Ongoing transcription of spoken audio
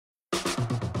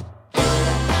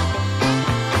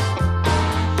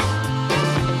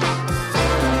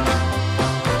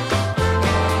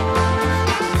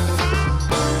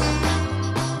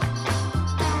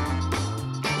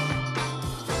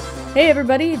Hey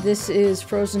everybody, this is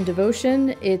Frozen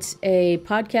Devotion. It's a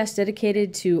podcast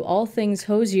dedicated to all things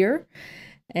Hozier.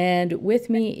 And with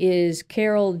me is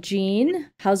Carol Jean.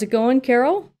 How's it going,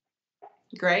 Carol?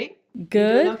 Great.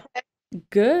 Good, Okay?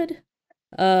 good.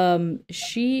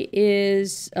 She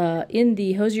is in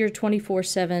the Hozier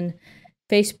 24/7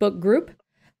 Facebook group.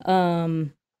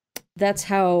 That's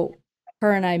how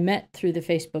her and I met, through the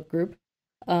Facebook group.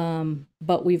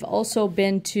 But we've also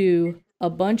been to a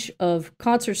bunch of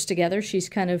concerts together. She's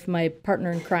kind of my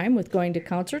partner in crime with going to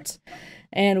concerts,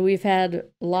 and we've had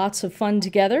lots of fun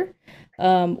together.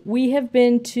 We have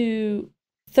been to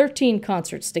 13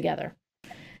 concerts together,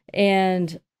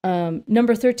 and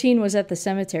number 13 was at the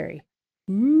cemetery.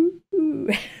 Ooh.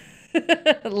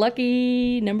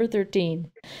 Lucky number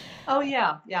 13. Oh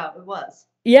yeah, it was.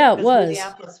 Yeah, it Because was.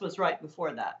 Minneapolis was right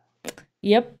before that.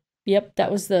 Yep, yep.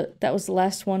 That was the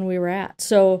last one we were at.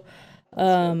 So,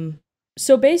 That's good.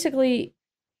 so basically,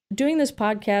 doing this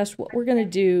podcast, what we're gonna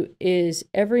do is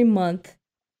every month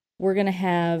we're gonna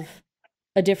have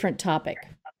a different topic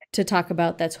to talk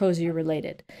about that's Hosier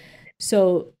related.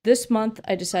 So this month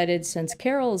I decided, since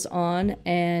Carol's on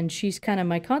and she's kind of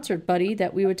my concert buddy,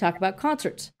 that we would talk about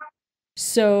concerts.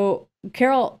 So,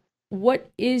 Carol, what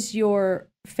is your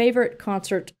favorite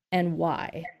concert and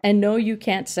why? And no, you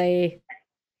can't say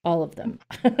all of them.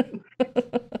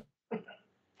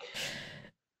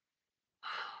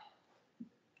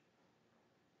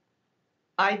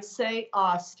 I'd say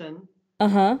Austin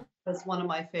Uh-huh. was one of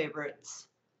my favorites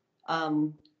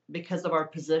um, because of our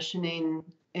positioning,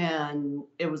 and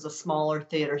it was a smaller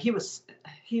theater. He was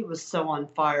so on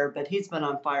fire, but he's been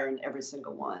on fire in every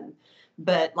single one.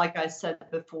 But like I said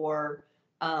before,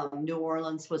 New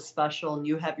Orleans was special, and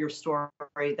you have your story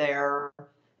there.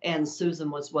 And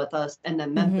Susan was with us, and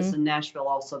then Memphis Mm-hmm. and Nashville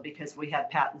also, because we had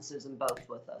Pat and Susan both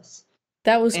with us.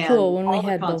 That was cool And when we all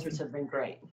the had both. concerts have been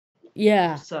great.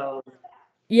 Yeah. So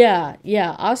Yeah,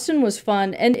 yeah. Austin was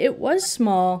fun and it was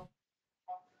small.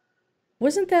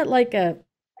 Wasn't that like a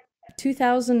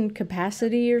 2000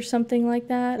 capacity or something like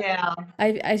that? yeah,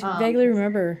 I um, vaguely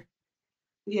remember.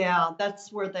 yeah,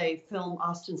 that's where they film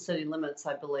Austin City Limits,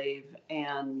 I believe,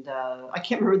 and I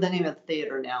can't remember the name of the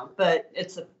theater now, but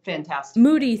it's a fantastic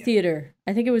Moody venue. Theater.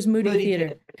 I think it was Moody Moody Theater,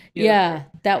 Theater. beautiful. Yeah,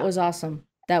 that Yeah, was awesome.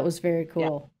 That was very yeah,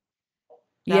 cool.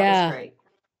 that was Yeah, great.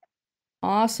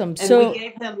 awesome. And we So,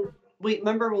 gave him. We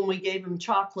remember when we gave him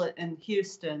chocolate in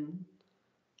Houston,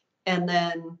 and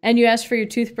then and you asked for your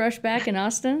toothbrush back in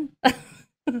Austin?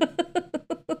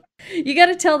 You got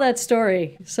to tell that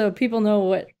story so people know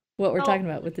what we're talking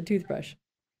well, about with the toothbrush.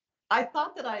 I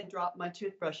thought that I had dropped my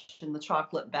toothbrush in the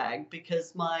chocolate bag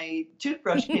because my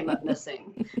toothbrush came up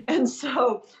missing. And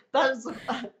so that was,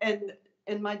 and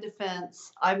in my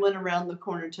defense, I went around the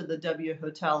corner to the W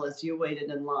Hotel as you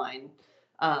waited in line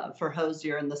for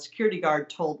Hosier. And the security guard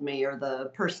told me, or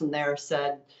the person there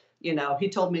said, he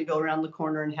told me to go around the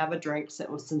corner and have a drink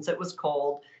since it was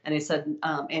cold. And he said,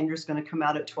 Andrew's going to come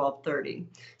out at 12:30.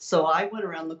 So I went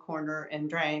around the corner and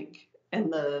drank,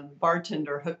 and the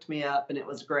bartender hooked me up, and it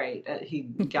was great. He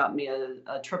got me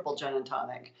a triple gin and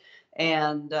tonic,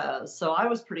 and so I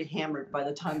was pretty hammered by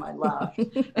the time I left.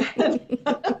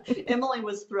 Emily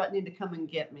was threatening to come and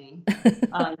get me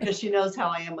because she knows how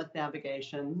I am with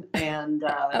navigation, and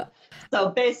so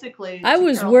basically I to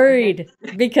was Caroline Henry. worried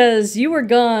because you were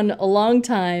gone a long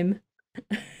time.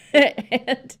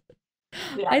 And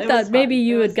Yeah, I it thought was maybe fun. It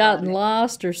you had was gotten fun.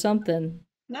 lost or something.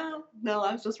 No, no,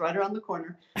 I was just right around the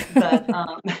corner. But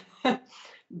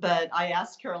but I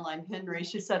asked Caroline Henry.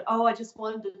 She said, "Oh, I just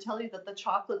wanted to tell you that the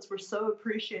chocolates were so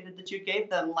appreciated that you gave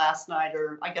them last night,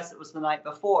 or I guess it was the night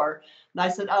before." And I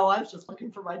said, "Oh, I was just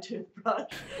looking for my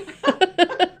toothbrush." So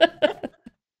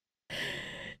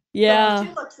Yeah.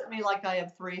 she looks at me like I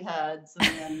have three heads,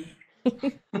 and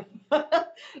then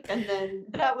and then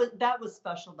that was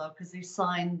special though, because he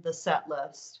signed the set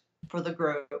list for the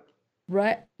group.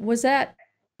 Right. Was that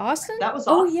Austin? That was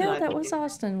Oh Austin, yeah, I that was believe.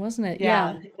 Austin, wasn't it?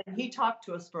 Yeah, Yeah. and he talked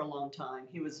to us for a long time.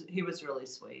 He was really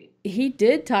sweet. He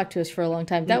did talk to us for a long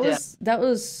time. He did. That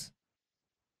was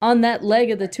on that leg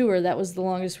of the tour. That was the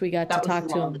longest we got to That was the talk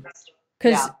to him. longest.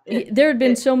 Because Yeah. there had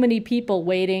been It. so many people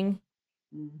waiting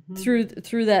Mhm.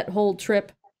 through that whole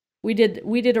trip. We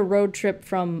did a road trip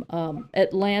from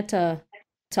Atlanta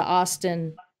to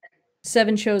Austin,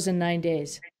 7 shows in 9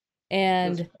 days, It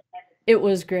was. and it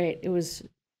was great. It was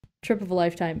trip of a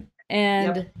lifetime. Yep.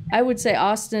 And I would say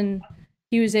Austin,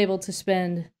 he was able to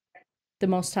spend the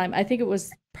most time. I think it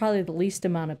was probably the least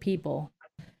amount of people.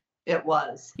 It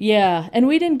was. Yeah, and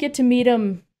we didn't get to meet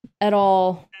him at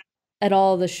all at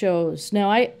all the shows. Now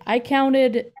I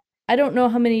counted. I don't know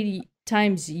how many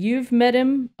times you've met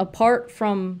him apart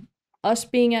from us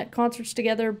being at concerts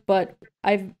together, but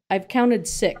I've counted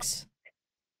 6.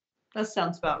 That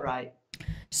sounds about right.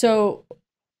 So,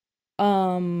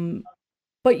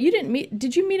 but you didn't meet,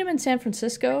 did you meet him in San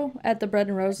Francisco at the Bread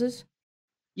and Roses?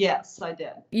 Yes, I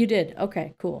did. You did.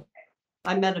 Okay, cool.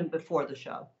 I met him before the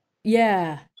show.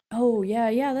 Yeah. Oh, yeah,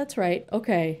 yeah, that's right.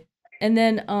 Okay. And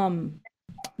then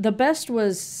the best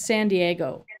was San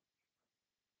Diego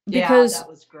Yeah, because that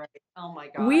was great. Oh my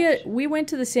we gosh. we went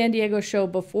to the San Diego show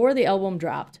before the album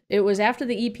dropped. It was after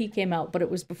the EP came out, but it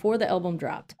was before the album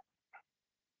dropped.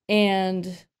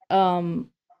 And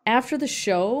after the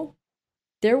show,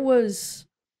 there was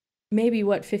maybe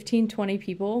what 15, 20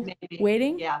 people Maybe.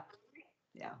 waiting. Yeah.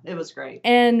 Yeah, it was great.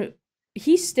 And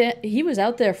he was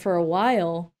out there for a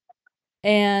while,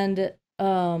 and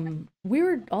we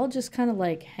were all just kind of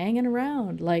like hanging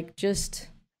around, like just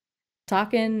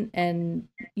talking, and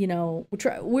we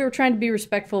were trying to be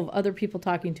respectful of other people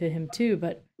talking to him too,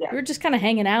 but Yeah. we were just kind of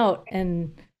hanging out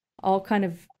and all kind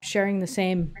of sharing the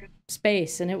same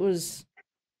space, and it was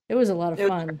a lot of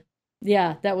fun.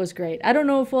 Yeah, that was great. I don't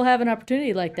know if we'll have an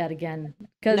opportunity like that again,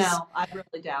 because No, I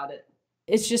really doubt it.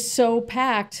 it's just so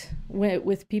packed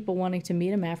with people wanting to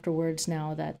meet him afterwards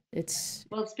now that it's...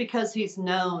 Well, it's because he's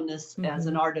known as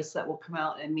an artist that will come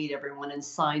out and meet everyone and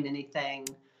sign anything,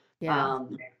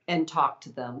 and talk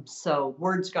to them. So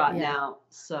word's gotten out.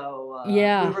 So we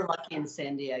were lucky in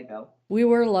San Diego. We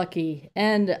were lucky,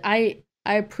 and I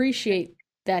appreciate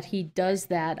that he does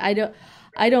that. I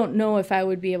don't know if I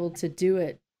would be able to do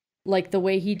it like the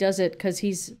way he does it, because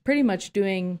he's pretty much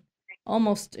doing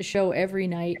almost a show every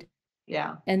night.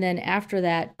 Yeah. And then after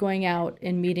that, going out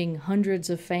and meeting hundreds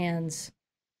of fans.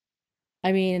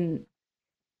 I mean,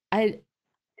 I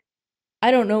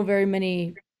don't know very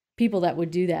many people that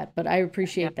would do that, but I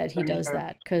appreciate that he does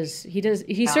that, because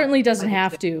he certainly doesn't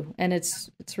have to, and it's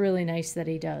really nice that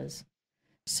he does.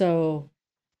 So,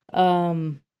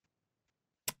 I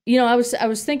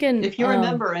was thinking, if you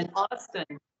remember in Austin,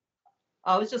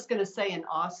 I was just going to say in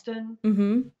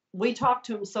Austin, we talked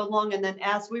to him so long, and then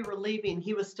as we were leaving,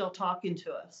 he was still talking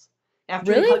to us.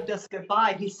 After he hugged us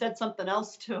goodbye, he said something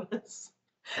else to us.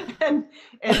 and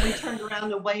we turned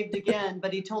around and waved again,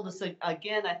 but he told us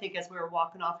again, I think as we were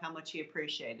walking off, how much he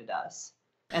appreciated us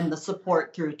and the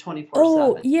support through 24/7.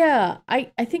 Oh, yeah.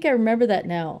 I think I remember that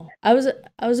now. I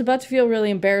was about to feel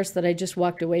really embarrassed that I just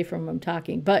walked away from him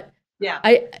talking, but yeah,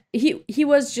 he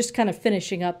was just kind of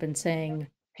finishing up and saying,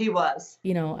 he was,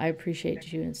 I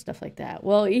appreciate you and stuff like that.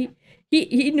 Well, he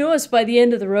knew us by the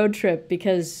end of the road trip,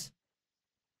 because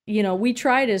we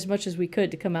tried as much as we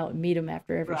could to come out and meet him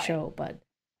after every show, but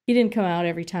he didn't come out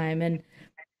every time. And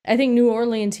I think New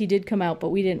Orleans, he did come out, but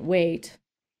we didn't wait.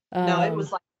 No, it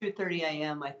was like 2:30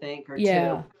 a.m. I think, or 2.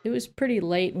 It was pretty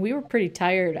late, and we were pretty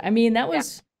tired. I mean, that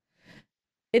was,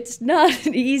 it's not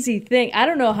an easy thing. I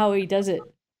don't know how he does it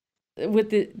with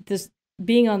this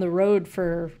being on the road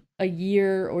for a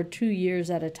year or 2 years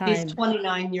at a time. He's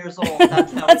 29 years old.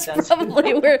 That's how he does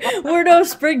probably it. We're no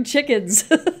spring chickens.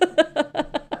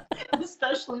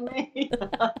 Especially me.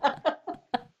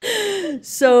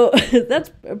 So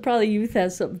that's probably youth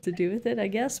has something to do with it, I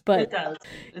guess. But it does.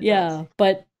 It does.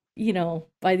 But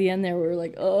by the end there, we were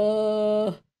like,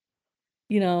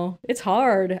 it's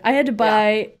hard. I had to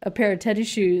buy a pair of tennis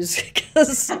shoes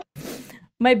because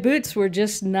my boots were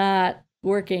just not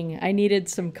working. I needed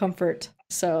some comfort.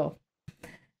 So,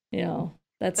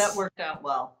 that worked out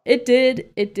well. It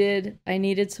did. I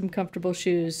needed some comfortable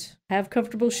shoes. Have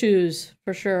comfortable shoes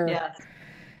for sure. Yes.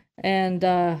 And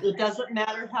it doesn't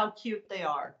matter how cute they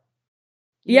are.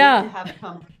 You yeah. need to have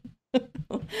comfort.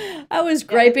 I was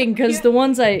griping because the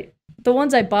ones I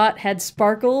bought had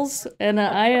sparkles, and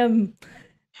I am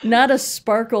not a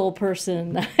sparkle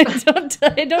person.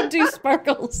 I don't do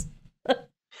sparkles.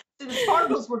 The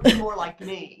sparkles would be more like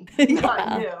me,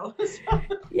 not you.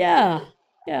 Yeah,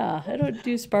 I don't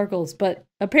do sparkles, but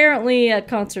apparently at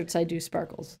concerts I do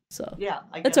sparkles. So yeah,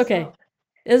 I that's guess okay, so.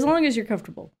 As long as you're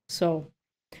comfortable. So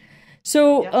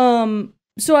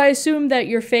I assume that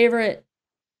your favorite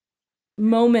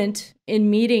moment in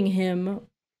meeting him,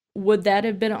 would that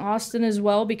have been Austin as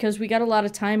well? Because we got a lot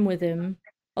of time with him.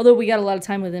 Although we got a lot of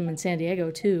time with him in San Diego,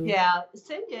 too. Yeah,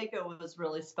 San Diego was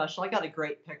really special. I got a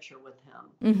great picture with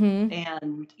him.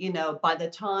 And, by the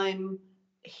time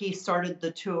he started the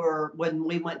tour, when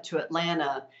we went to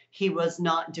Atlanta, he was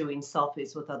not doing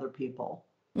selfies with other people.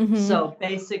 So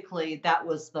basically, that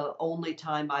was the only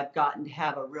time I've gotten to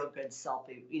have a real good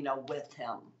selfie, with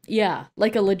him. Yeah,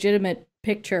 like a legitimate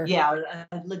picture. Yeah,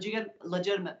 a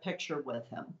legitimate picture with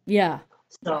him. Yeah.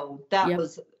 So that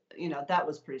was... that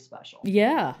was pretty special.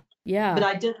 Yeah. Yeah. But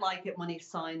I did like it when he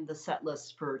signed the set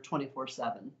list for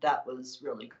 24/7. That was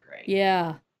really great.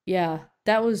 Yeah. Yeah.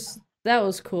 That was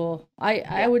cool.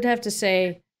 I would have to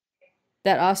say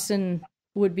that Austin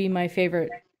would be my favorite,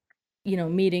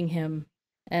 meeting him.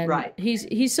 And Right.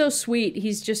 he's so sweet.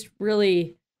 He's just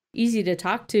really easy to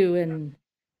talk to and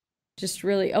just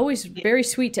really always very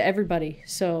sweet to everybody.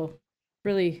 So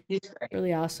really,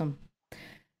 really awesome.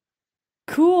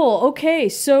 Cool. Okay.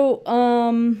 So,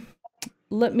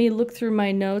 let me look through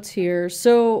my notes here.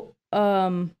 So,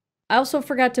 I also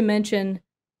forgot to mention,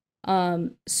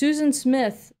 Susan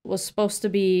Smith was supposed to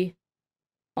be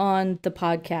on the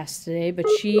podcast today, but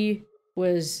she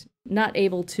was not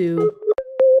able to.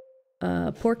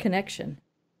 Poor connection.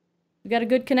 You got a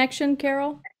good connection,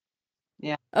 Carol?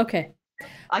 Yeah. Okay.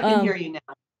 I can hear you now.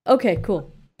 Okay,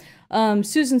 cool.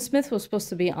 Susan Smith was supposed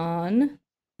to be on,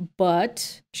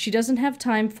 but she doesn't have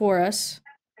time for us.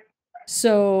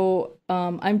 So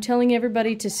I'm telling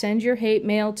everybody to send your hate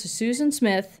mail to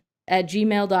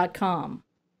susansmith@gmail.com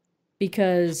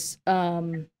because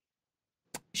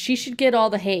she should get all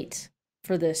the hate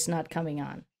for this not coming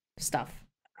on stuff.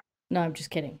 No, I'm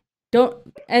just kidding.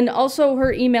 And also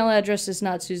her email address is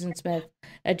not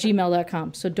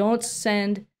susansmith@gmail.com. So don't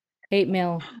send hate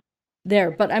mail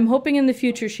there. But I'm hoping in the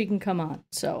future she can come on.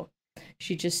 So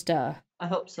she just I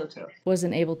hope so too.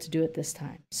 Wasn't able to do it this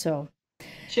time. So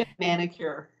she had a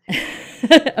manicure.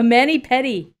 A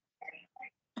mani-pedi.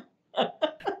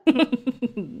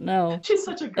 No. She's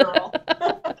such a girl.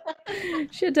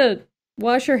 She had to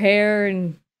wash her hair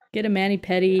and get a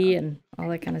mani-pedi and all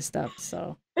that kind of stuff.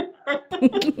 So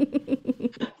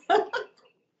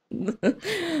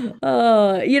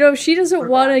if she doesn't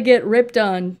want to get ripped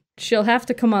on, she'll have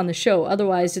to come on the show.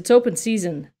 Otherwise, it's open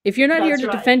season. If you're not here to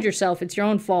defend yourself, it's your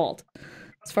own fault,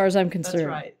 as far as I'm concerned.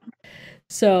 That's right.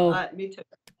 So, me too.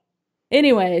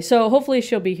 Anyway, so hopefully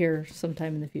she'll be here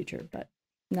sometime in the future, but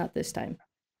not this time.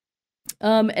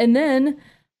 And then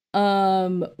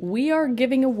we are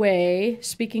giving away,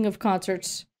 speaking of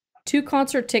concerts, 2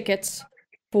 concert tickets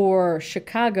for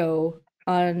Chicago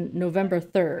on November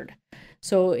 3rd.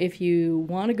 So if you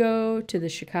want to go to the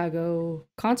Chicago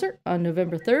concert on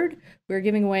November 3rd, we're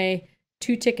giving away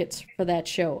 2 tickets for that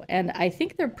show. And I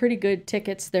think they're pretty good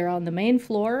tickets. They're on the main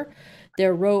floor.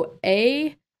 They're row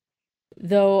A,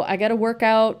 though I got to work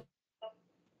out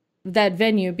that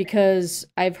venue because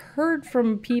I've heard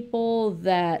from people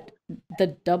that the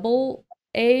double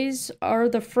A's are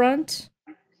the front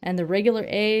and the regular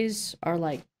A's are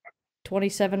like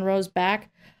 27 rows back.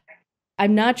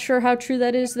 I'm not sure how true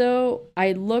that is, though.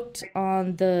 I looked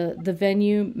on the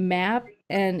venue map,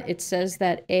 and it says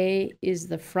that A is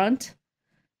the front,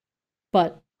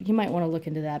 but you might want to look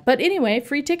into that. But anyway,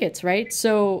 free tickets, right?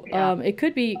 So it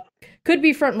could be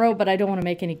front row, but I don't want to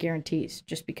make any guarantees,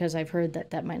 just because I've heard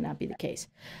that might not be the case.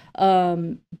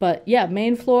 But yeah,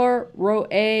 main floor, row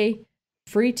A,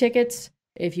 free tickets.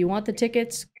 If you want the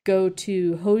tickets, go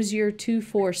to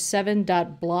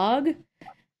hozier247.blog.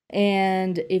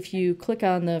 And if you click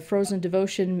on the Frozen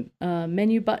Devotion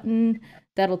menu button,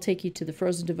 that'll take you to the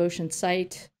Frozen Devotion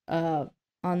site on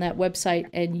that website,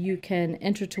 and you can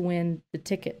enter to win the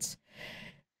tickets.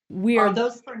 Are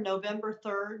those for November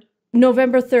 3rd?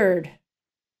 November 3rd.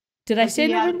 Did I say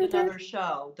November 3rd? Another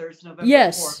show. There's November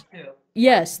 4th, too.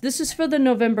 Yes, this is for the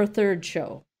November 3rd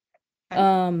show.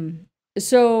 Okay.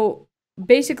 So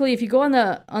basically, if you go on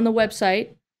the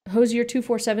website,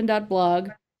 hozier247.blog,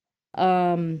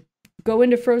 go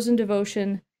into Frozen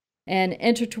Devotion and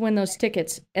enter to win those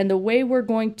tickets. And the way we're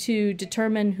going to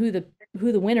determine who the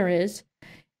winner is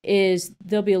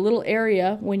there'll be a little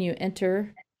area when you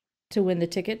enter to win the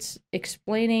tickets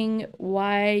explaining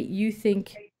why you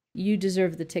think you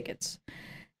deserve the tickets.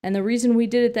 And the reason we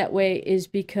did it that way is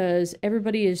because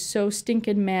everybody is so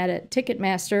stinking mad at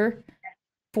Ticketmaster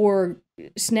for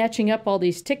snatching up all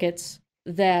these tickets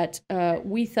that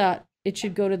we thought it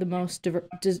should go to the most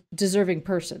deserving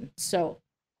person. So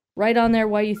write on there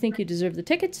why you think you deserve the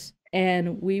tickets,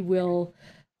 and we will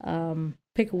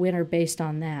pick a winner based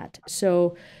on that.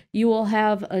 So you will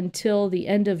have until the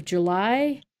end of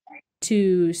July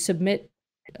to submit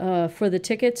for the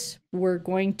tickets. We're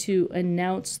going to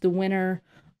announce the winner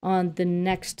on the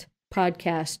next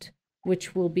podcast,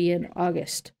 which will be in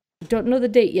August. Don't know the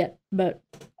date yet, but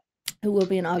it will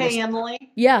be in August. Hey,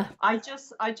 Emily. Yeah. I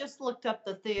just looked up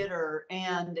the theater,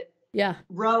 and yeah,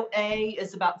 row A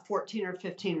is about 14 or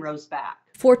 15 rows back.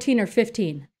 14 or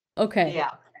 15. Okay.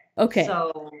 Yeah. Okay.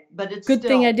 So, but it's good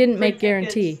thing I didn't make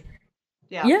guarantee. Tickets.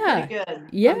 Yeah. Pretty good.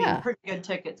 Yeah. I mean, pretty good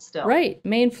tickets still. Right.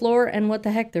 Main floor, and what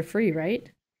the heck, they're free,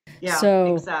 right? Yeah.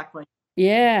 So, exactly.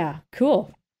 Yeah.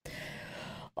 Cool.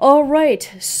 All right.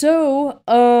 So,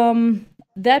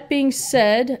 that being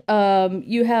said,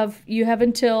 you have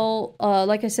until,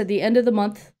 like I said, the end of the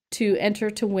month to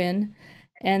enter to win,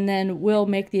 and then we'll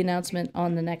make the announcement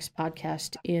on the next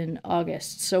podcast in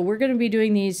August. So we're going to be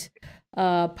doing these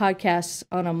podcasts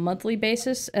on a monthly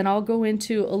basis, and I'll go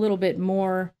into a little bit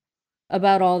more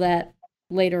about all that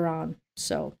later on.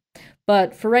 So,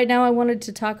 but for right now, I wanted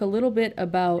to talk a little bit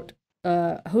about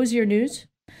Hozier news.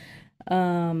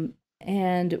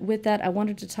 And with that, I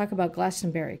wanted to talk about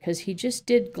Glastonbury, because he just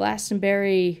did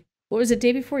Glastonbury. What was it,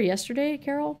 day before yesterday,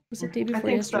 Carol? Was it day before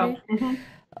yesterday? So.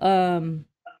 Mm-hmm.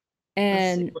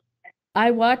 And I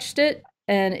watched it,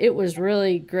 and it was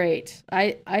really great.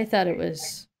 I thought it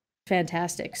was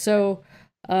fantastic. So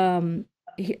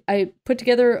I put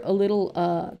together a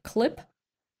little clip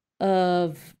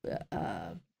of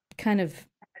kind of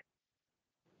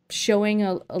showing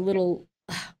a little,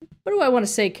 what do I want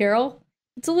to say, Carol?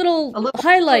 It's a little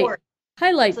highlight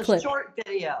it's clip. A short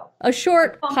video. A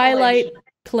short highlight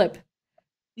clip.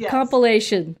 Yes.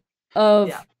 Compilation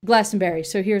of Glastonbury.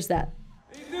 So here's that.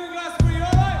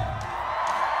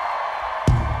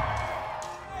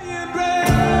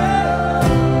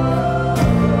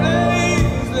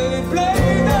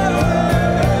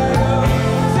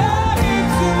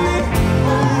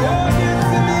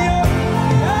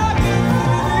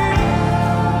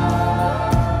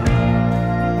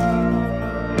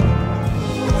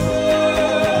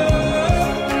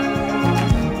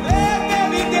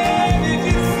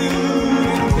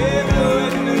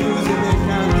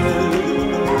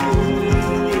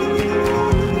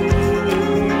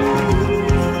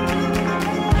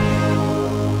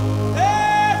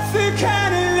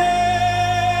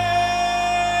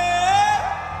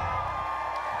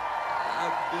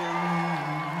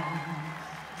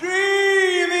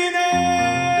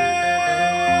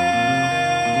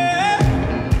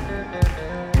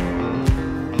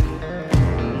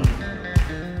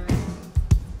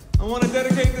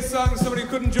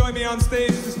 Join me on stage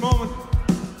at this moment,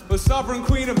 the sovereign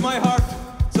queen of my heart,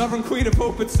 sovereign queen of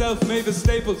hope itself, Mavis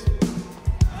Staples.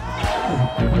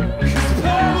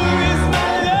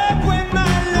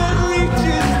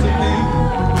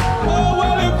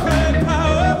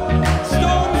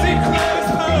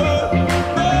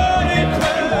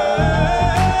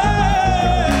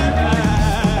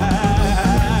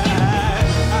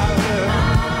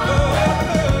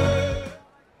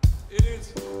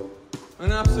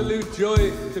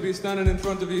 Joy to be standing in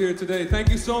front of you here today. Thank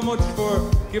you so much for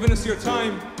giving us your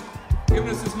time, giving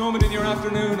us this moment in your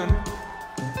afternoon, and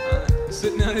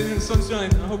sitting out here in the sunshine.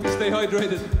 I hope you stay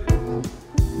hydrated.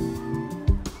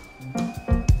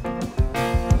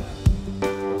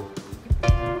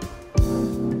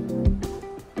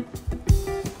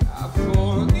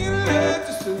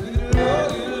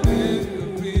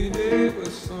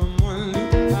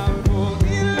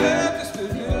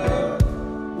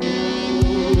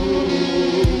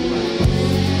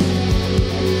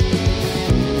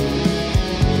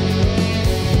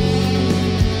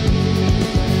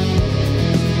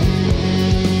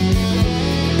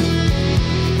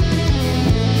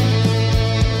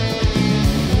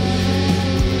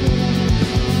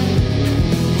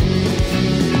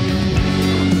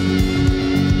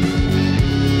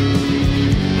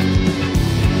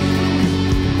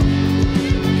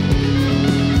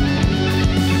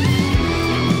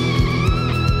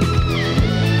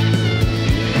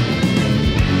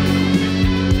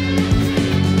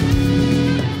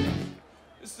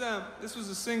 This was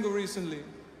a single recently,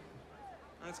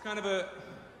 and it's kind of a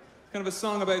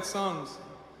song about songs.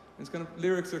 It's kind of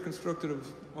lyrics are constructed of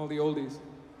all the oldies,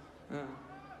 and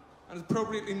it's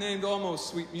appropriately named Almost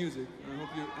Sweet Music. And I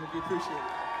hope you appreciate it.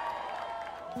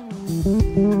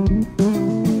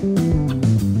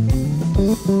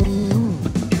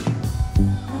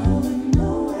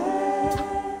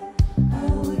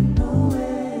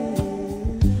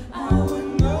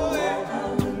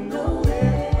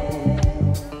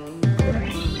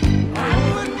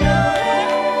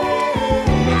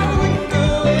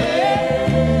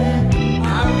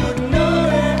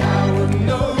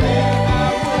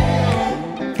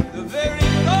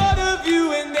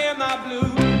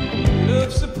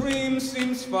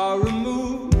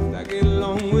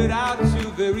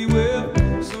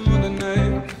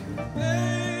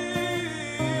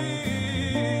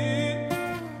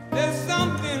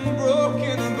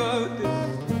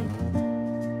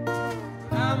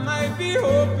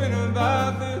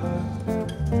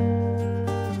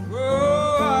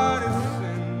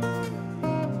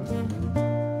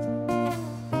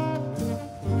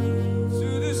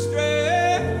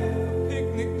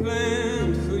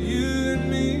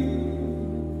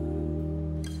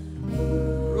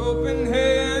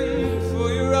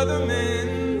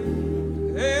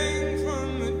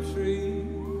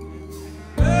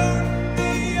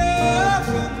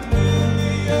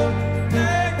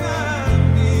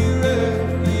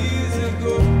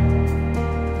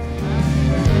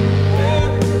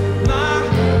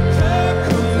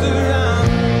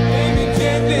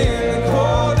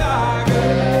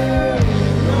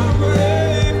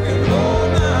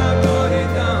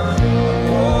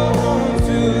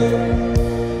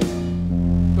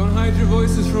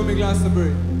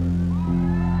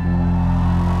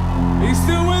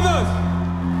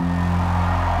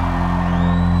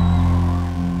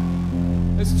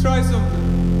 try something.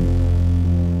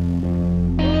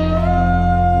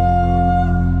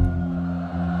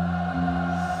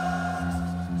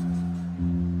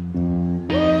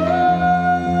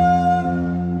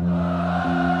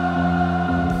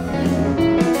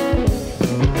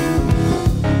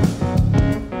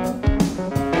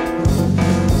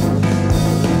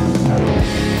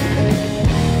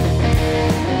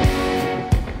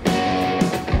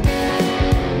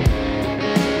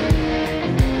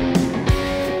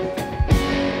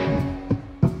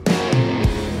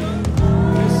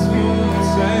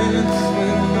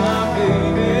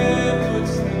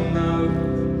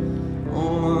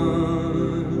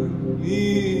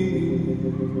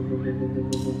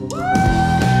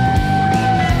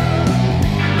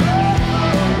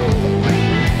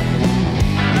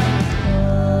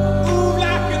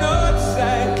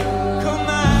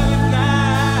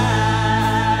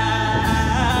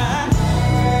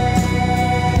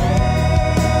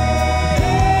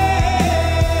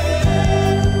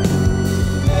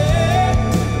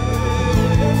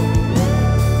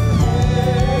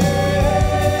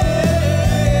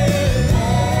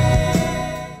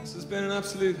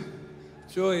 Absolute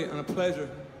joy and a pleasure,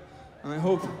 and I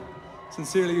hope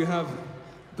sincerely you have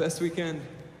the best weekend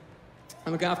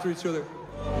and look after each other.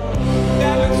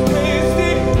 That looks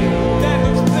tasty, that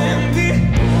looks plenty.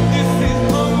 This is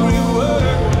hungry work.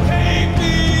 Can't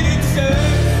beat it,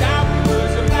 served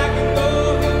outwards of black and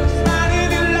gold.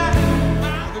 Shining in light.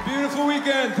 Have a beautiful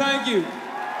weekend. Thank you.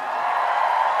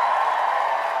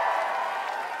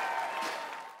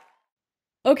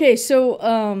 Okay,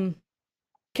 so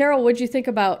Carol, what'd you think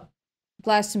about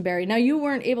Glastonbury? Now, you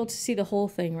weren't able to see the whole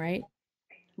thing, right?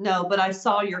 No, but I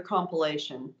saw your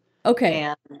compilation. Okay.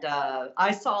 And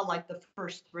I saw like the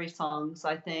first 3 songs,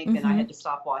 I think, and I had to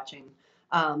stop watching.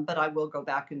 But I will go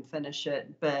back and finish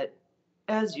it. But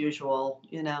as usual,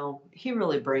 you know, he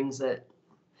really brings it.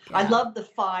 Yeah. I love the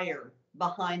fire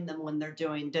behind them when they're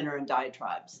doing dinner and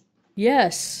diatribes.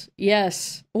 Yes,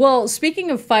 yes. Well, speaking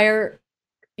of fire,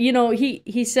 you know,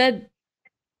 he said,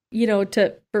 you know,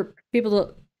 for people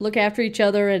to look after each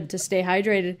other and to stay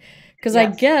hydrated. Because yes.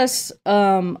 I guess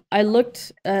I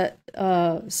looked at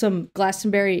some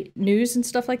Glastonbury news and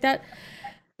stuff like that.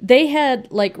 They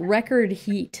had like record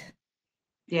heat.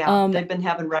 Yeah, they've been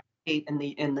having record heat in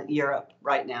the Europe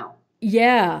right now.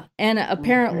 Yeah, and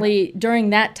apparently during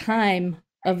that time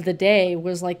of the day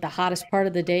was like the hottest part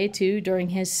of the day too. During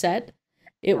his set,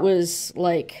 it was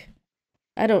like,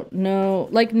 I don't know,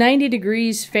 like 90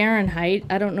 degrees Fahrenheit.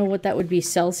 I don't know what that would be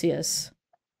Celsius.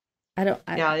 It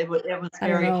was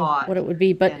very hot. What it would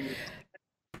be, but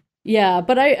yeah,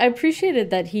 but I appreciated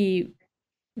that he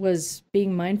was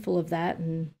being mindful of that,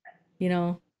 and you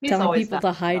know, telling people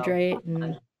to hydrate,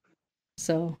 and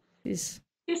so he's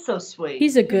so sweet.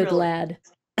 He's a good lad.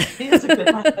 He is a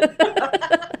good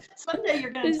lad. Someday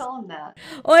you're going to tell him that.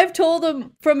 Oh, I've told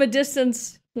him from a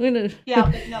distance. Yeah,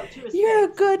 but no, to his you're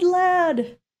face. A good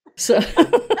lad. So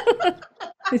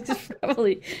he just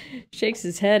probably shakes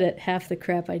his head at half the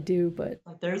crap I do, but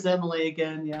there's Emily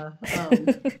again. Yeah.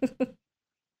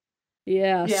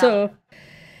 Yeah. So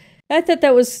I thought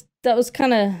that was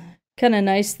kind of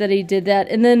nice that he did that,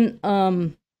 and then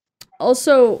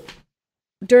also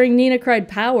during Nina Cried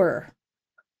Power,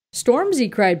 Stormzy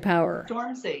cried power.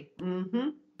 Stormzy.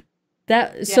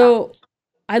 So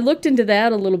I looked into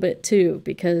that a little bit too,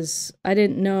 because I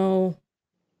didn't know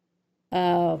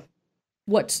I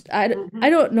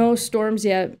don't know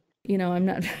Stormzy. You know, I'm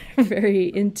not very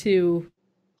into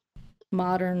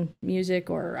modern music,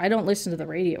 or I don't listen to the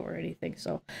radio or anything,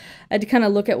 so I had to kind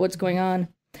of look at what's going on.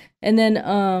 And then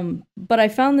but I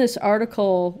found this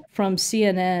article from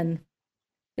CNN.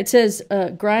 It says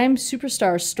grime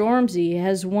superstar Stormzy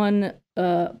has won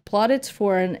plaudits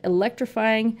for an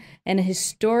electrifying and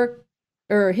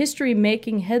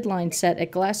history-making headline set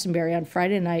at Glastonbury on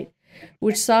Friday night,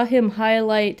 which saw him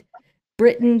highlight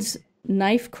Britain's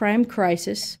knife crime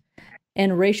crisis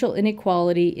and racial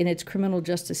inequality in its criminal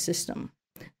justice system.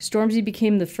 Stormzy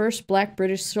became the first Black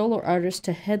British solo artist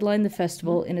to headline the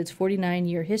festival in its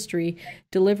 49-year history,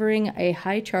 delivering a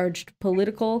high-charged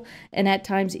political and at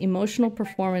times emotional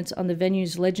performance on the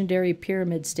venue's legendary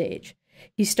Pyramid stage.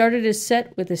 He started his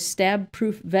set with a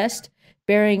stab-proof vest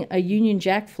bearing a Union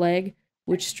Jack flag,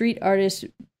 which street artist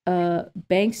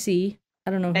Banksy,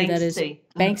 I don't know who that is,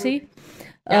 Banksy,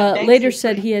 later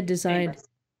said he had designed. Famous.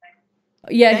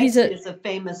 Yeah, Banksy is a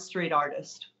famous street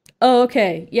artist. Oh,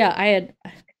 okay. Yeah, I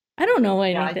don't know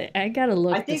anything. I gotta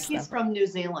look. I think he's from New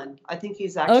Zealand. I think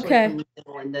he's actually from New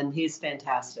Zealand, and he's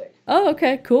fantastic. Oh,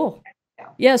 okay, cool.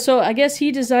 Yeah, so I guess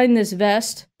he designed this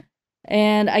vest,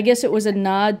 and I guess it was a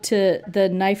nod to the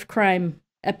knife crime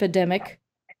epidemic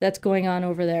that's going on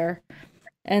over there.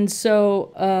 And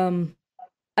so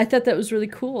I thought that was really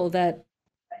cool that,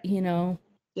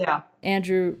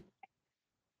 Andrew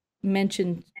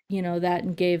mentioned, that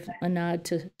and gave a nod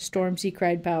to Stormzy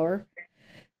Cried Power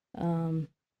in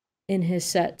his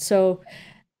set. So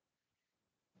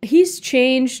he's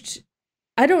changed.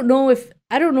 I don't know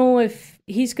if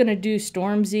he's going to do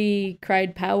Stormzy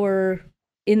Cried Power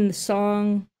in the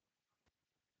song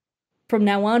from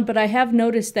now on, but I have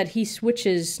noticed that he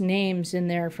switches names in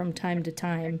there from time to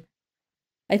time.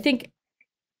 I think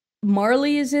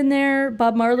Marley is in there,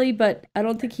 Bob Marley, but I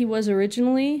don't think he was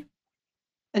originally.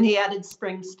 And he added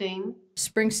Springsteen.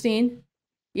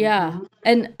 Yeah. Mm-hmm.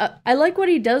 And I like what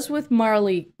he does with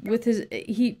Marley,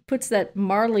 he puts that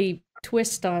Marley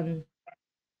twist on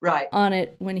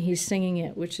it when he's singing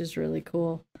it, which is really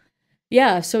cool.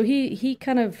 Yeah, so he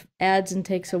kind of adds and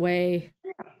takes away,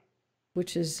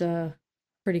 which is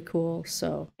pretty cool.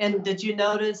 So. And did you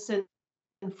notice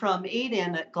from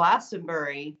Eden at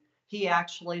Glastonbury, he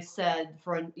actually said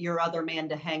for your other man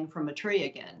to hang from a tree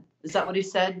again? Is that what he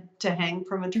said? To hang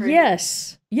from a tree?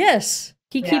 Yes.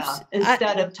 He keeps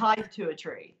instead of tied to a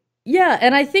tree. Yeah,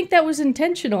 and I think that was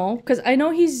intentional because I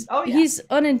know he's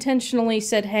unintentionally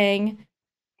said hang,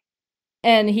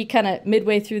 and he kind of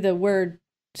midway through the word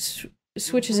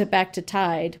switches it back to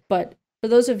tied. But for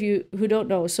those of you who don't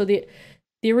know, so the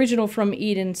original From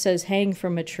Eden says hang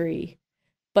from a tree,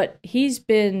 but he's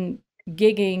been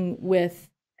gigging with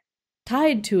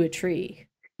tied to a tree,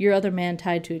 your other man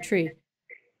tied to a tree.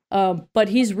 But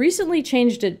he's recently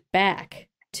changed it back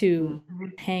to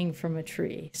hang from a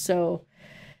tree. So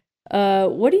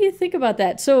what do you think about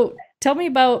that? So tell me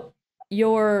about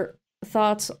your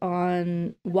thoughts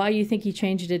on why you think he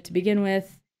changed it to begin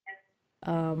with.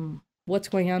 What's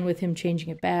going on with him changing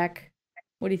it back?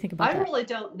 What do you think about that? I really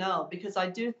don't know, because I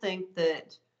do think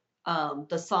that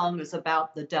the song is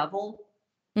about the devil,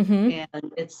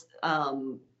 and it's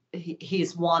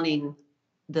he's wanting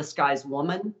this guy's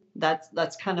woman.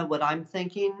 That's kind of what I'm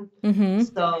thinking.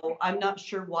 So I'm not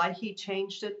sure why he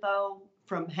changed it though,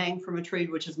 from hang from a tree,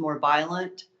 which is more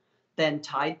violent, than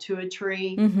tied to a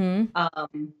tree.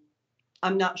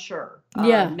 I'm not sure.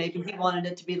 Maybe he wanted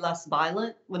it to be less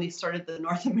violent when he started the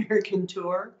North American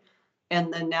tour,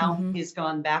 and then now he's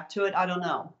gone back to it. I don't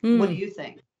know. What do you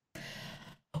think?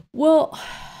 Well,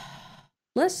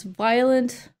 less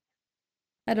violent.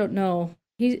 I don't know.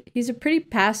 He's a pretty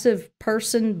passive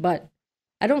person, but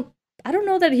I don't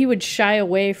know that he would shy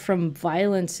away from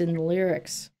violence in the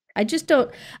lyrics. I just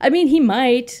don't. I mean, he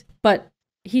might, but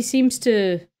he seems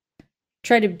to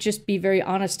try to just be very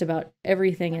honest about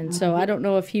everything, and so I don't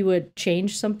know if he would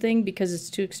change something because it's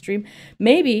too extreme.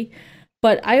 Maybe,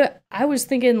 but I was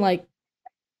thinking like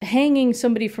hanging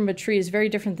somebody from a tree is very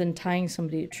different than tying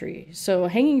somebody to a tree. So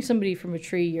hanging somebody from a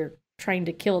tree, you're trying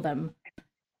to kill them.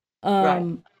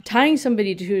 Tying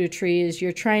somebody to a tree is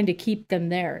you're trying to keep them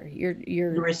there. You're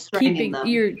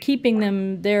keeping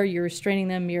them there. You're restraining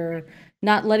them. You're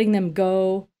not letting them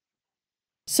go.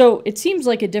 So it seems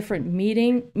like a different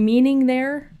meaning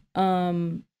there.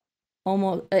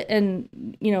 Almost, and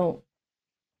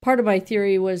part of my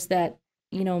theory was that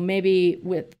maybe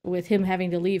with him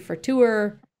having to leave for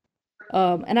tour,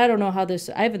 and I don't know how this.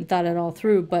 I haven't thought it all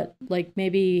through, but like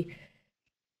maybe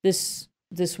this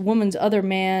woman's other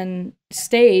man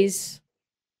stays,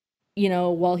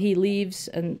 while he leaves,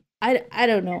 and I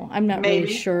don't know. I'm not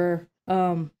really sure.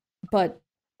 But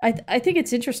I think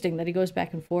it's interesting that he goes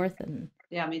back and forth and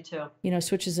yeah, me too.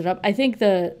 Switches it up. I think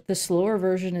the slower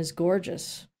version is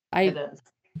gorgeous. It is.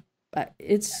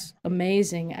 It's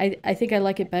amazing. I think I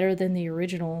like it better than the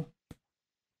original.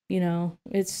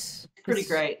 It's pretty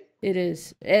great. It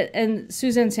is. And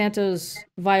Suzanne Santo's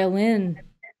violin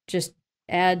just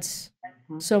adds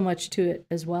so much to it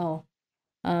as well.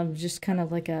 Just kind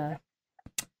of like I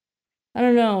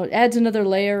don't know, it adds another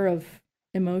layer of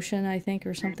emotion, I think,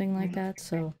 or something like that.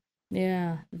 So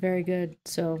yeah, very good.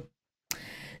 So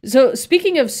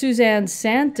speaking of Suzanne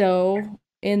Santo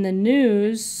in the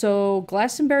news, so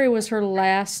Glastonbury was her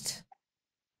last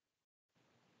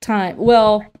time,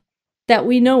 well, that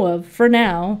we know of for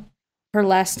now, her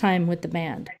last time with the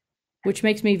band, which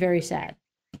makes me very sad.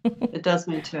 It does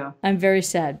me too. I'm very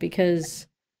sad because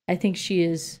I think she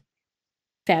is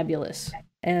fabulous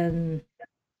and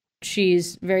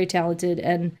she's very talented,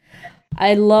 and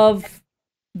I love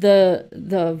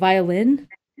the violin.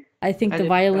 I think the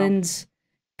violin's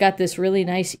got this really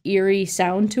nice eerie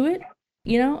sound to it,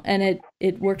 and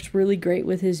it works really great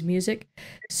with his music.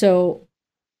 So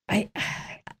I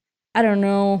don't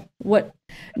know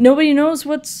nobody knows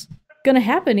what's going to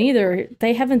happen either.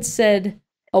 They haven't said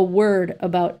a word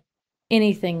about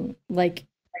anything like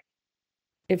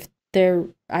if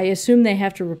I assume they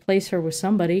have to replace her with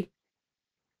somebody.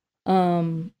 But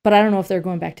I don't know if they're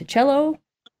going back to cello,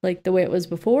 like the way it was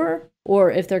before,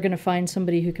 or if they're going to find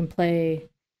somebody who can play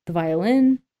the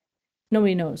violin.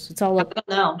 Nobody knows. It's all up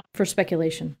for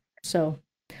speculation. So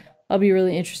I'll be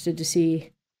really interested to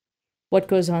see what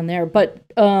goes on there. But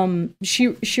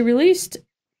she released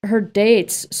her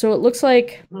dates, so it looks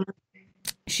like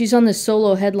she's on this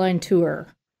solo headline tour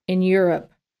in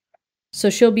Europe. So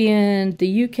she'll be in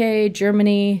the UK,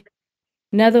 Germany,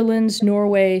 Netherlands,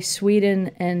 Norway,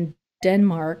 Sweden, and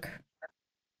Denmark.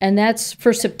 And that's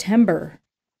for September.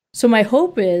 So my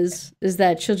hope is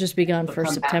that she'll just be gone for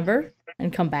September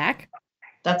and come back.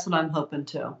 That's what I'm hoping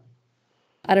too.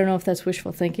 I don't know if that's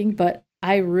wishful thinking, but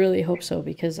I really hope so,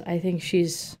 because I think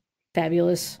she's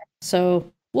fabulous.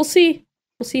 So we'll see.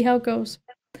 We'll see how it goes.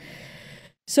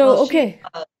 So, well, okay.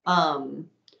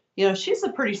 You know, she's a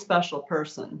pretty special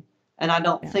person. And I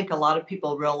don't think a lot of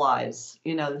people realize,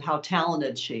 you know, how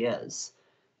talented she is.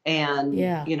 And,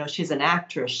 you know, she's an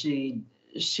actress.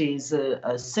 She's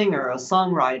a singer, a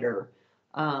songwriter.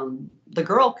 The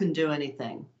girl can do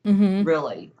anything,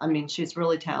 really. I mean, she's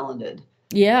really talented.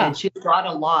 Yeah. And she's got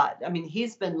a lot. I mean,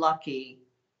 he's been lucky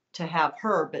to have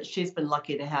her, but she's been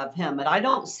lucky to have him. And I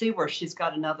don't see where she's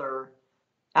got another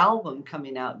album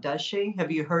coming out, does she?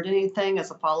 Have you heard anything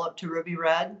as a follow-up to Ruby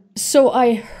Red? So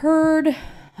I heard,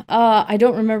 I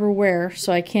don't remember where,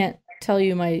 so I can't tell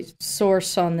you my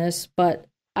source on this, but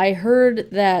I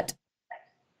heard that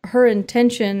her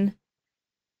intention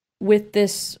with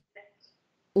this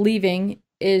leaving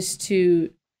is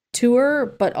to tour,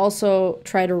 but also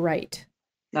try to write.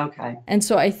 Okay. And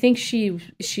so I think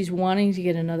she's wanting to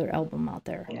get another album out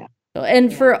there. Yeah. So,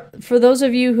 and for those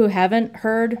of you who haven't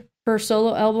heard her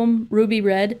solo album, Ruby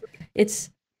Red, it's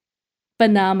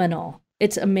phenomenal.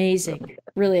 It's amazing.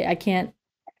 Really, I can't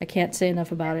say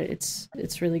enough about it.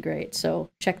 It's really great. So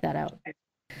check that out.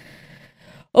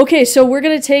 Okay, so we're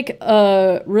going to take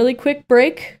a really quick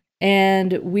break,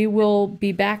 and we will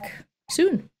be back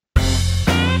soon.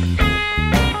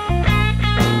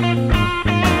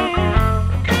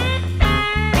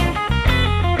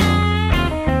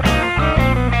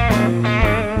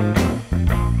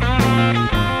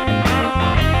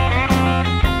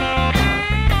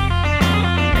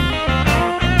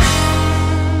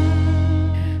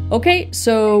 Okay,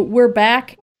 so we're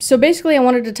back. So basically, I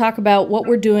wanted to talk about what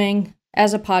we're doing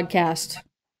as a podcast,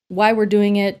 why we're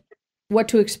doing it, what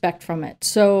to expect from it.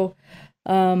 So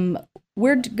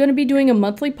we're going to be doing a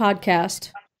monthly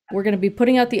podcast. We're going to be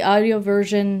putting out the audio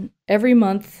version every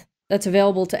month that's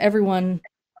available to everyone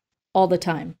all the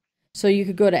time. So you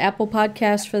could go to Apple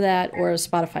Podcasts for that, or a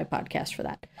Spotify podcast for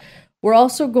that. We're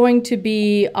also going to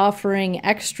be offering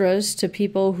extras to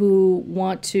people who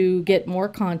want to get more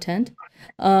content.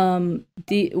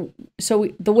 The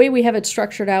way we have it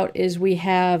structured out is we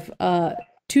have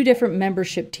two different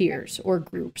membership tiers or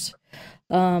groups.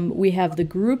 We have the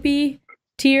groupie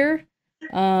tier,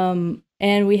 and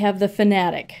we have the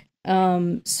fanatic.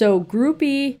 So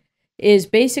groupie is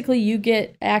basically you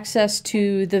get access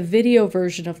to the video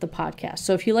version of the podcast.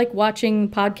 So if you like watching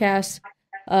podcasts,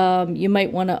 you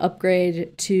might want to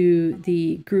upgrade to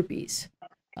the groupies.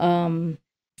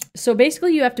 So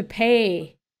basically you have to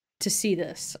pay to see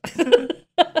this.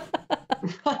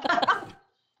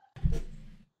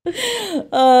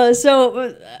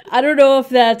 So I don't know if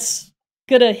that's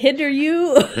gonna hinder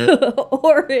you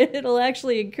or it'll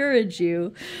actually encourage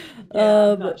you.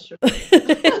 I'm not sure.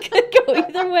 It could go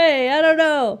either way. I don't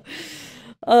know.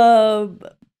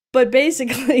 But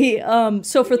basically,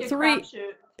 so for three,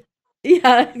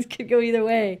 yeah, it could go either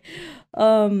way.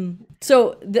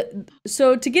 So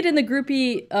to get in the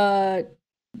groupie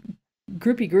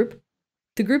group,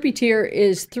 the groupie tier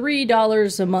is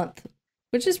 $3 a month,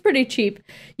 which is pretty cheap.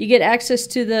 You get access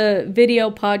to the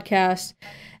video podcast,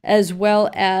 as well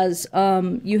as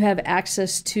you have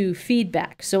access to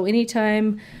feedback. So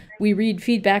anytime we read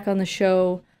feedback on the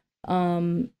show,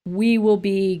 we will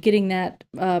be getting that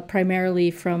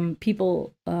primarily from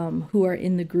people who are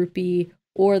in the groupie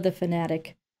or the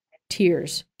fanatic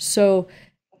tiers. So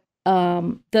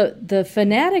the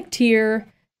fanatic tier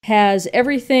has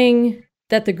everything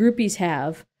that the groupies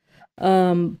have,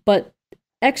 but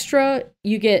extra,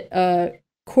 you get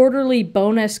quarterly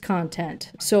bonus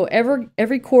content. So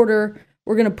every quarter,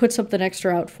 we're going to put something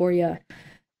extra out for you.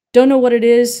 Don't know what it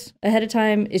is ahead of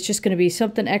time. It's just going to be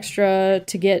something extra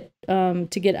to get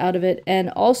out of it. And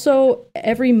also,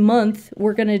 every month,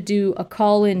 we're going to do a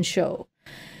call-in show.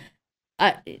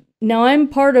 Now, I'm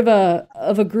part of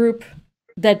a group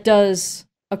that does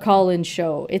a call-in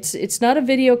show. It's not a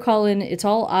video call-in. It's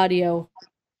all audio.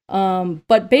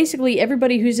 But basically,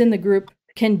 everybody who's in the group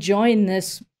can join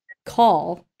this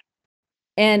call.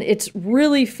 And it's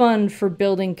really fun for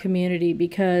building community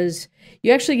because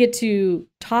you actually get to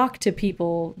talk to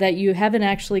people that you haven't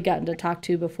actually gotten to talk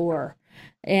to before.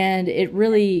 And it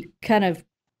really kind of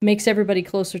makes everybody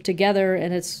closer together,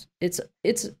 and it's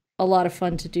a lot of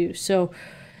fun to do. So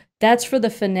that's for the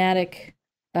Fanatic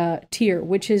tier,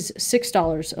 which is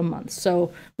 $6 a month.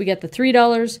 So we got the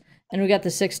 $3 and we got the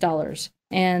 $6.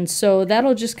 And so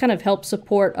that'll just kind of help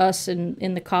support us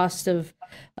in the cost of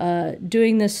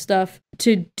doing this stuff.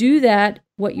 To do that,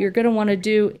 what you're going to want to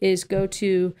do is go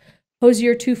to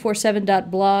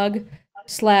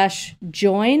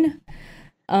hozier247.blog/join.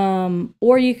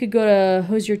 Or you could go to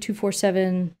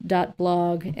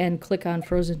hozier247.blog and click on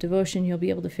Frozen Devotion. You'll be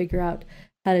able to figure out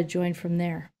how to join from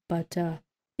there. But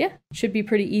yeah, it should be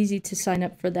pretty easy to sign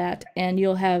up for that. And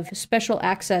you'll have special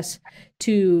access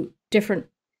to different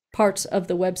parts of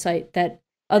the website that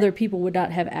other people would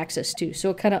not have access to. So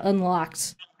it kind of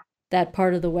unlocks that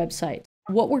part of the website.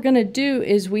 What we're going to do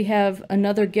is we have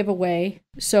another giveaway.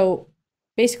 So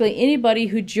basically anybody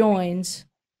who joins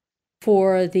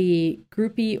for the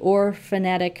groupie or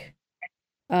fanatic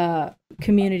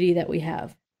community that we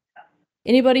have,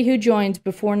 anybody who joins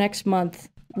before next month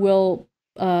will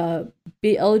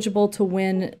be eligible to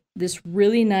win this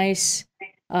really nice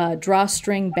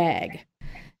drawstring bag.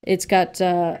 It's got,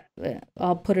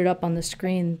 I'll put it up on the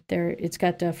screen there. It's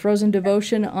got Frozen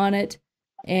Devotion on it,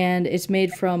 and it's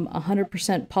made from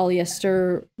 100%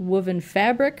 polyester woven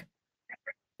fabric.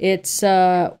 It's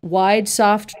wide,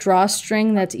 soft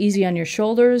drawstring that's easy on your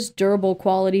shoulders, durable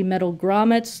quality metal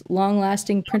grommets,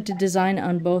 long-lasting printed design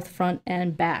on both front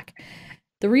and back.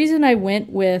 The reason I went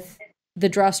with the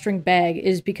drawstring bag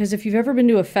is because if you've ever been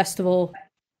to a festival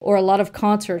or a lot of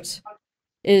concerts,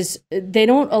 is they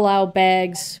don't allow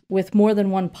bags with more than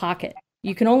one pocket.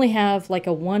 You can only have like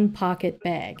a one pocket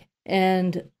bag.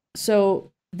 And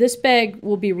so this bag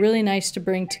will be really nice to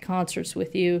bring to concerts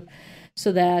with you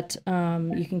so that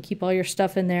you can keep all your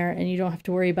stuff in there and you don't have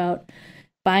to worry about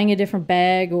buying a different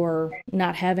bag or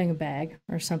not having a bag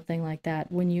or something like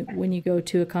that when you go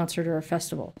to a concert or a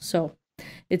festival. So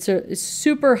it's a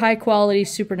super high quality,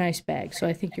 super nice bag. So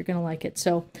I think you're going to like it.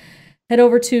 So head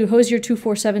over to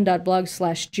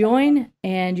hozier247.blog/join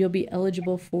and you'll be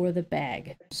eligible for the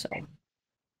bag. So,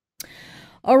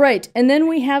 all right. And then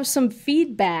we have some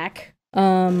feedback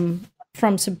from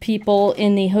some people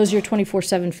in the Hozier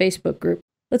 24/7 Facebook group.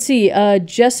 Let's see.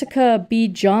 Jessica B.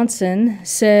 Johnson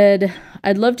said,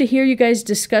 I'd love to hear you guys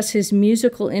discuss his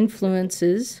musical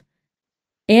influences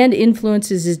and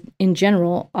influences in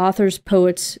general, authors,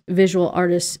 poets, visual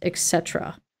artists,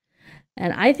 etc.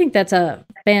 And I think that's a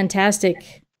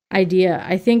fantastic idea.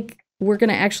 I think we're going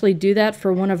to actually do that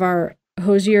for one of our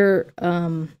Hozier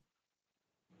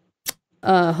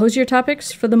Hozier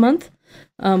topics for the month.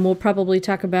 We'll probably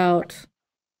talk about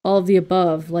all of the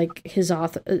above, like his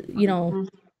author,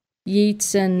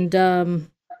 Yeats and,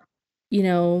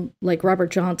 like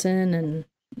Robert Johnson and,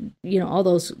 all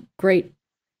those great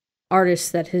artists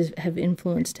that have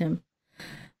influenced him.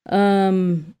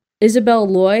 Isabel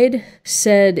Lloyd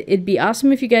said, it'd be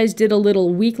awesome if you guys did a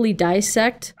little weekly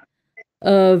dissect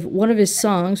of one of his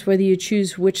songs, whether you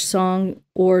choose which song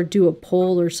or do a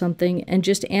poll or something, and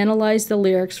just analyze the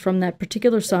lyrics from that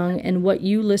particular song and what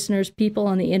you listeners, people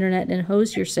on the internet, and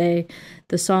Hozier say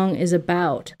the song is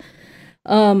about.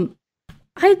 I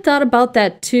had thought about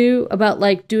that too, about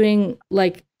like doing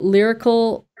like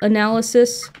lyrical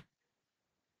analysis,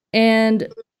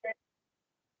 and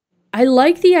I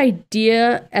like the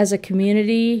idea as a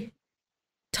community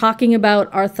talking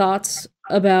about our thoughts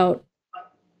about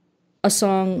a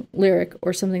song lyric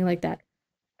or something like that.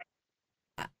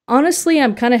 Honestly,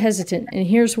 I'm kind of hesitant, and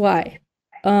here's why.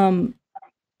 I'm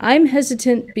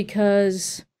hesitant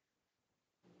because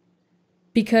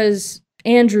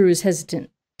Andrew is hesitant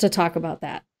to talk about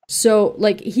that. So,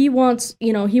 like, he wants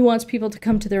people to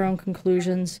come to their own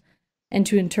conclusions and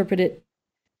to interpret it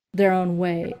their own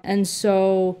way. And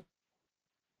so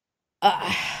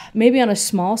maybe on a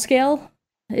small scale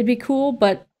it'd be cool,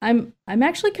 but I'm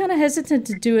actually kind of hesitant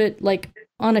to do it like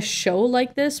on a show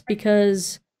like this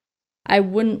because I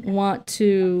wouldn't want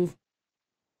to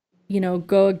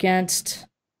go against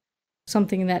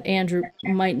something that Andrew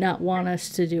might not want us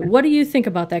to do. What do you think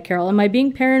about that, Carol? Am I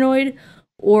being paranoid,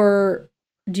 or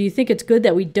do you think it's good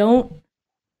that we don't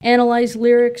analyze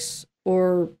lyrics,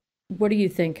 or what do you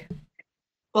think?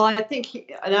 Well, I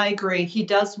think, and I agree, he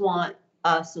does want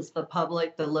us as the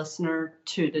public, the listener,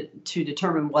 to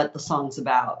determine what the song's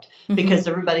about, because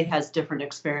everybody has different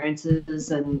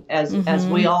experiences, and as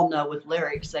we all know with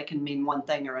lyrics, they can mean one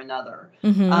thing or another.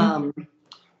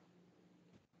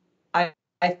 I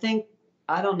think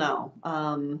I don't know.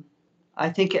 I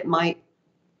think it might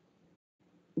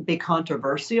be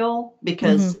controversial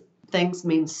because things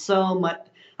mean so much.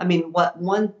 I mean, what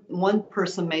one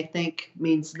person may think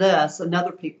means this,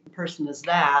 another person is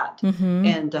that,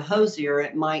 and to Hozier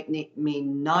it might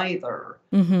mean neither.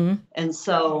 And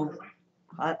so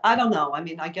I don't know. I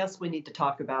mean, I guess we need to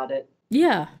talk about it.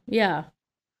 Yeah, yeah.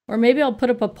 Or maybe I'll put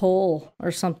up a poll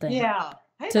or something. Yeah.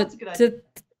 Hey, that's a good idea.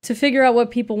 To figure out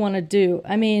what people want to do.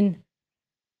 I mean,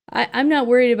 I'm not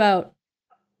worried about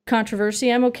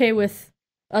controversy. I'm okay with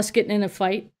us getting in a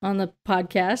fight on the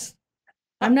podcast.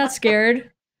 I'm not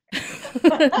scared.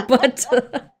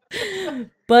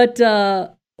 but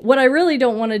what I really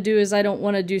don't want to do is I don't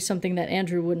want to do something that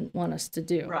Andrew wouldn't want us to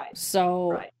do. Right.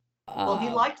 So, right. Well, he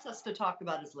likes us to talk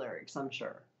about his lyrics, I'm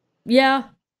sure. Yeah,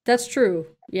 that's true.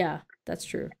 Yeah, that's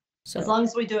true. So as long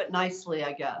as we do it nicely,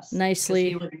 I guess.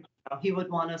 Nicely. He would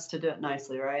want us to do it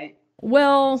nicely, right?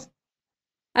 Well,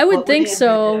 I would think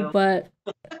so, but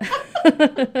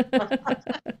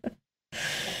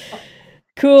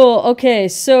cool. Okay,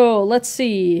 so let's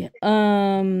see.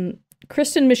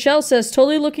 Kristen Michelle says,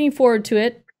 totally looking forward to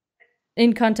it.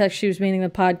 In context, she was meaning the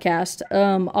podcast.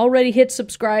 Already hit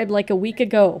subscribe like a week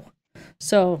ago.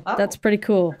 So that's pretty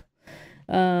cool.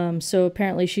 So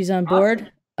apparently she's on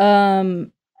board.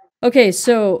 Awesome. Okay,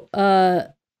 so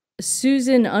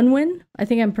Susan Unwin, I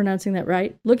think I'm pronouncing that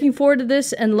right. Looking forward to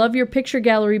this and love your picture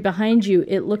gallery behind you.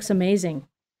 It looks amazing.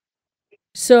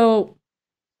 So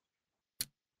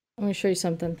let me show you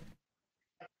something.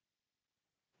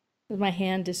 With my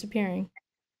hand disappearing.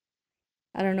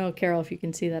 I don't know, Carol, if you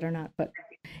can see that or not, but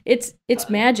it's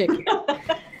magic.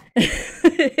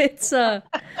 It's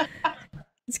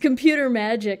computer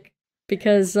magic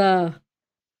because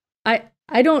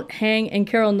I don't hang, and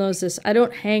Carol knows this, I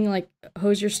don't hang like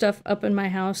Hozier stuff up in my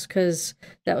house because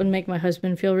that would make my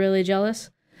husband feel really jealous.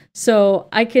 So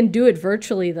I can do it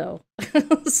virtually though.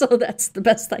 So that's the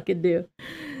best I could do.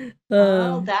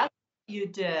 Oh, that's you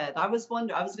did. I was going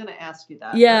to ask you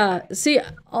that. Yeah. See,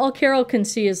 all Carol can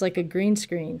see is like a green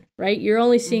screen, right? You're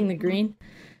only seeing the green.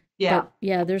 Yeah. But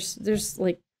yeah, there's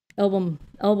like album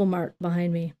art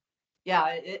behind me. Yeah,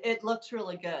 it looks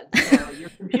really good. So your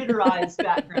computerized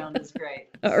background is great.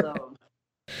 So.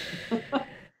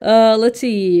 Let's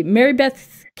see. Mary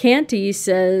Beth Canty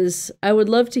says, I would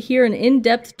love to hear an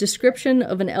in-depth description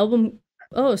of an album.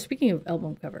 Oh, speaking of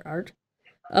album cover art.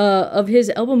 Of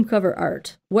his album cover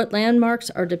art. What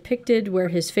landmarks are depicted where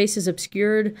his face is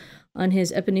obscured on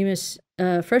his eponymous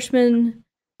freshman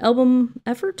album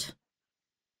effort?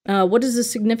 What is the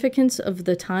significance of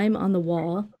the time on the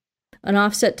wall? An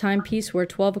offset timepiece where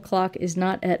 12 o'clock is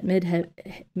not at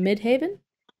Midhaven?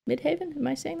 Midhaven? Am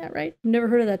I saying that right? I've never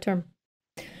heard of that term.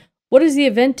 What is the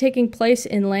event taking place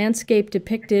in landscape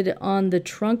depicted on the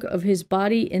trunk of his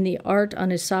body in the art on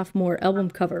his sophomore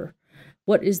album cover?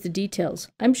 What is the details?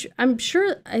 I'm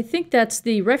sure. I think that's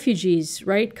the refugees,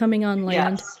 right, coming on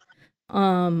land, yes.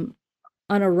 On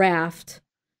a raft.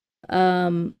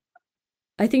 I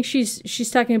think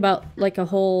she's talking about like a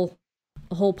whole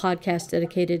podcast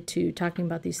dedicated to talking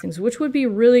about these things, which would be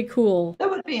really cool.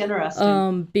 That would be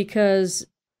interesting. Because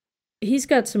he's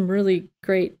got some really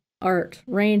great art.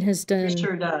 Rain has done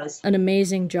an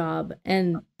amazing job,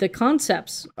 and the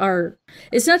concepts are,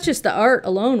 it's not just the art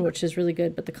alone, which is really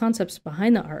good, but the concepts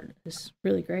behind the art is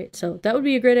really great. So that would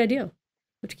be a great idea. We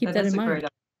have to keep that in mind.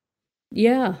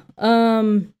 Yeah.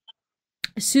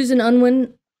 Susan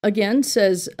Unwin again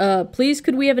says, please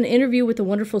could we have an interview with the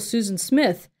wonderful Susan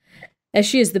Smith, as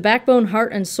she is the backbone,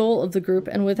 heart, and soul of the group,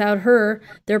 and without her,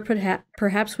 there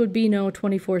perhaps would be no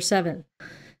 24/7.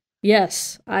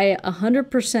 Yes, I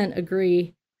 100%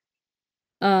 agree.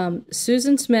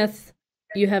 Susan Smith,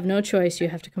 you have no choice. You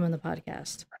have to come on the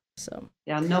podcast. So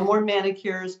yeah, no more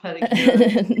manicures,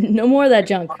 pedicures. No more of that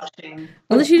junk. Washing.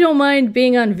 Unless you don't mind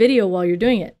being on video while you're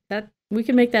doing it. That we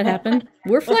can make that happen.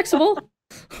 We're flexible.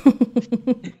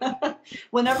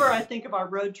 Whenever I think of our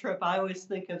road trip, I always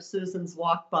think of Susan's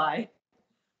walk by.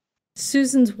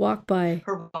 Susan's walk by.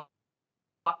 Her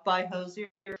walk by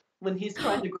Hozier when he's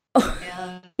trying to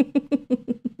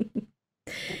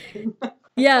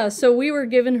Yeah, so we were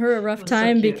giving her a rough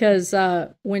time because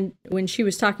when she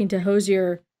was talking to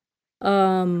Hozier,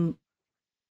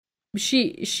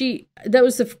 she that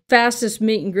was the fastest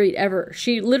meet and greet ever.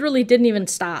 She literally didn't even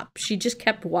stop. She just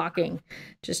kept walking.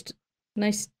 Just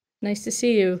nice to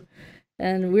see you.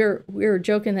 And we were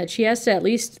joking that she has to at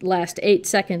least last 8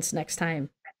 seconds next time.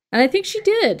 And I think she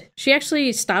did. She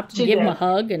actually stopped and gave him a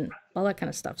hug and all that kind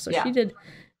of stuff. So she did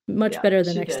much better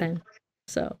the next time.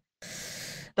 So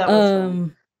that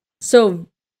was so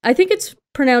I think it's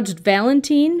pronounced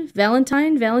Valentine.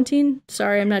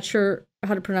 Sorry, I'm not sure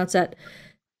how to pronounce that.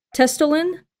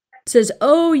 Testolin says,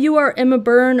 "Oh, you are Emma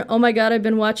Byrne. Oh my God, I've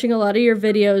been watching a lot of your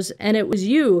videos, and it was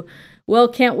you. Well,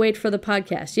 can't wait for the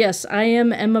podcast." Yes, I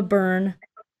am Emma Byrne.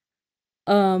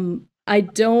 I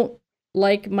don't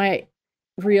like my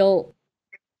real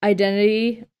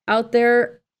identity out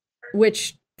there,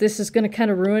 which this is going to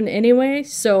kind of ruin anyway,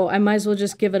 so I might as well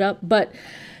just give it up. But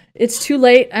it's too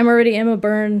late. I'm already Emma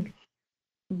Byrne.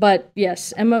 But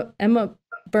yes, Emma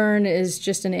Byrne is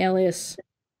just an alias.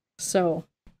 So,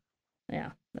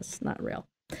 yeah, that's not real.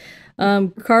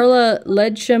 Carla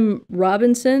Ledsham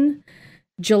Robinson,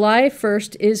 July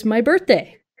 1st is my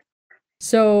birthday.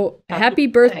 So happy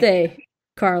birthday,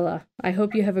 Carla. I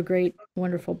hope you have a great,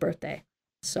 wonderful birthday.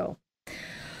 So,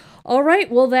 all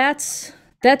right. Well, that's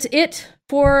it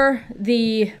for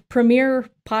the premiere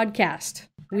podcast.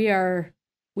 We are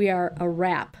a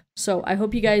wrap. So I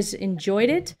hope you guys enjoyed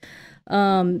it.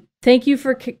 Thank you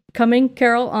for coming,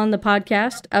 Carol, on the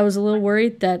podcast. I was a little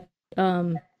worried that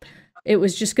it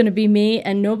was just going to be me,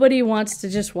 and nobody wants to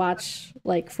just watch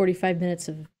like 45 minutes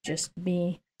of just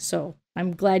me. So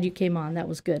I'm glad you came on. That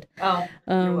was good. Oh,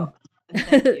 you're welcome.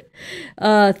 Thank you.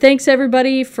 Thanks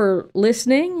everybody for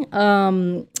listening.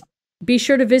 Be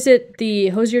sure to visit the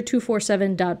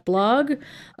hozier247.blog,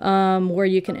 where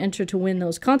you can enter to win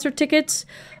those concert tickets.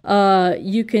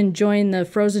 You can join the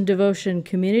Frozen Devotion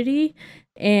community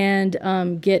and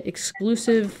get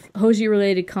exclusive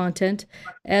Hozier-related content,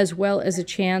 as well as a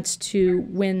chance to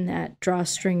win that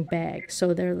drawstring bag.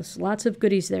 So there's lots of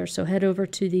goodies there. So head over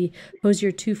to the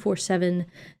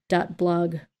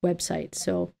hozier247.blog website.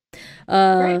 So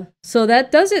that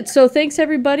does it. So thanks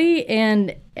everybody,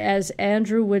 and as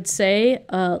Andrew would say,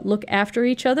 look after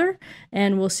each other,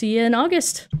 and we'll see you in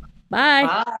August.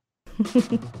 Bye.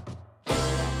 Bye.